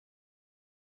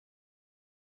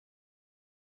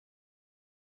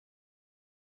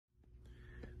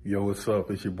Yo, what's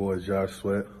up? It's your boy Josh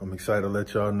Sweat. I'm excited to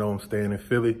let y'all know I'm staying in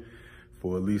Philly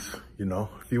for at least, a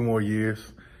few more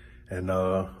years. And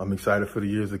I'm excited for the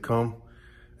years to come.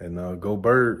 And go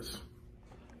Birds.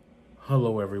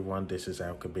 Hello everyone, this is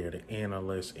Al Kabir, the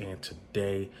analyst, and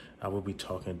today I will be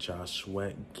talking Josh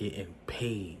Sweat getting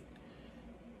paid.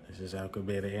 This is Al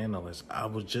Kabir, the analyst. I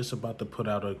was just about to put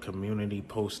out a community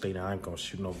post stating I ain't gonna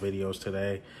shoot no videos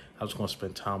today. I was gonna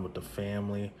spend time with the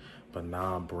family, but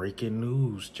now I'm breaking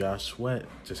news. Josh Sweat,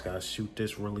 just gotta shoot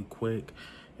this really quick,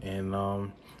 and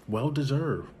well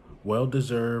deserved. Well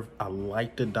deserved. I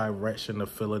like the direction the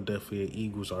Philadelphia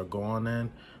Eagles are going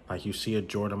in. Like you see a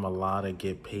Jordan Mailata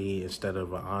get paid instead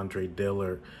of an Andre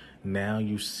Dillard. Now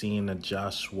you seeing a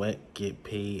Josh Sweat get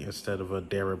paid instead of a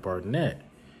Derek Barnett.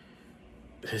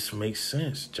 This makes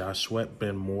sense. Josh Sweat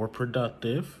been more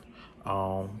productive.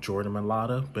 Jordan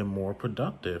Mailata been more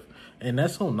productive. And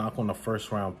that's no knock on the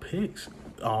first round picks.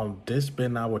 This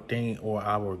been our thing or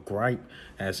our gripe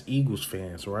as Eagles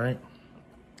fans, right?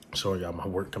 Sorry, y'all, my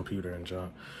work computer and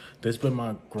junk. This been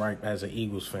my gripe as an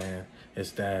Eagles fan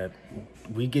is that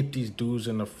we get these dudes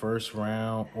in the first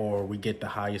round or we get the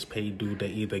highest paid dude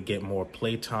that either get more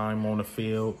play time on the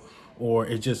field or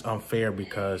it's just unfair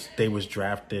because they was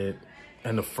drafted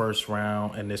in the first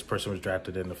round and this person was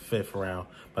drafted in the fifth round.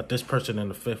 But this person in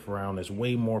the fifth round is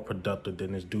way more productive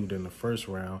than this dude in the first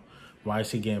round. Why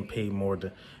is he getting paid more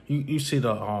than you see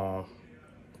the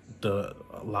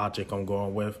logic I'm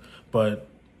going with, but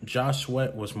Josh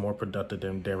Sweat was more productive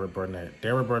than Derek Barnett.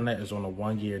 Derek Barnett is on a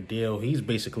 1-year deal. He's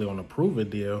basically on a prove-it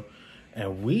deal.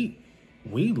 And we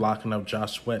locking up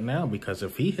Josh Sweat now because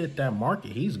if he hit that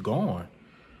market, he's gone.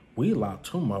 We locked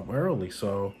him up early.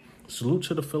 So salute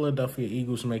to the Philadelphia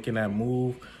Eagles making that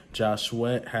move. Josh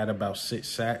Sweat had about 6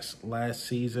 sacks last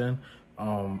season.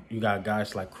 You got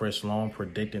guys like Chris Long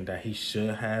predicting that he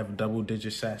should have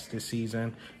double-digit sacks this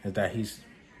season and that he's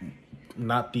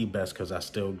not the best because I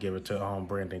still give it to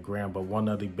Brandon Graham, but one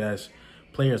of the best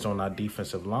players on our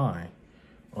defensive line,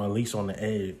 or at least on the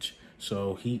edge.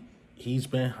 So he's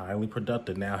been highly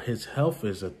productive. Now his health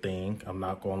is a thing, I'm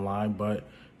not gonna lie, but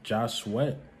Josh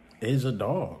Sweat is a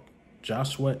dog.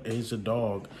 Josh Sweat is a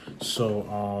dog.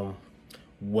 So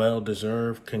well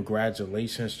deserved.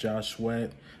 Congratulations, Josh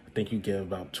Sweat. I think you get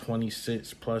about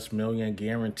 26+ million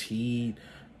guaranteed.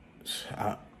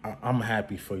 I'm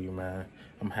happy for you, man.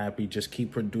 I'm happy. Just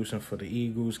keep producing for the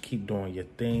Eagles. Keep doing your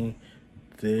thing.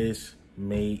 This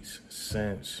makes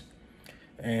sense.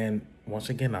 And once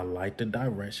again, I like the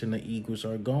direction the Eagles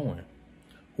are going.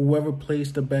 Whoever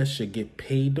plays the best should get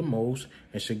paid the most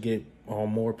and should get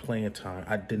more playing time.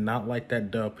 I did not like that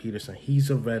Doug Peterson.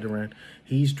 He's a veteran.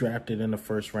 He's drafted in the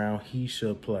first round. He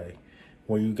should play.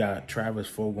 Where you got Travis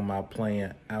Fulgham out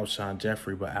playing Alshon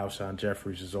Jeffrey, but Alshon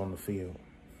Jeffries is on the field.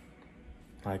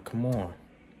 Like, come on.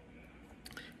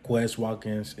 Quez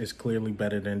Watkins is clearly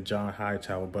better than John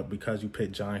Hightower, but because you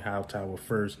picked John Hightower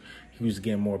first, he was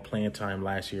getting more playing time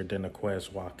last year than the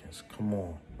Quez Watkins. Come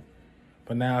on.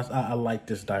 But now I like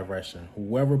this direction.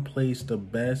 Whoever plays the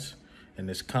best in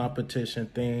this competition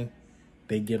thing,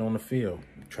 they get on the field.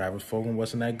 Travis Fulgham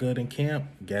wasn't that good in camp.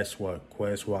 Guess what?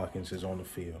 Quez Watkins is on the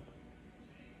field.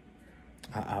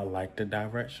 I like the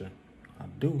direction. I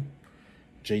do.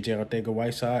 J.J.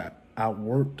 Arcega-Whiteside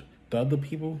outworked the other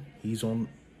people. He's on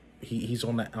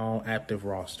the active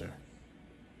roster.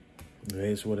 It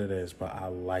is what it is, but I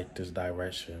like this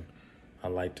direction.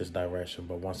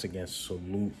 But once again,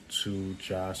 salute to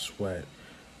Josh Sweat.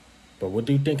 But what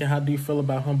do you think and how do you feel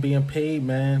about him being paid,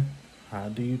 man? How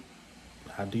do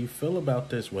you feel about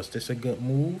this? Was this a good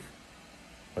move?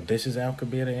 But this is Al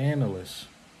Kabir, the analyst.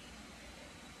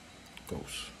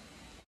 Ghost.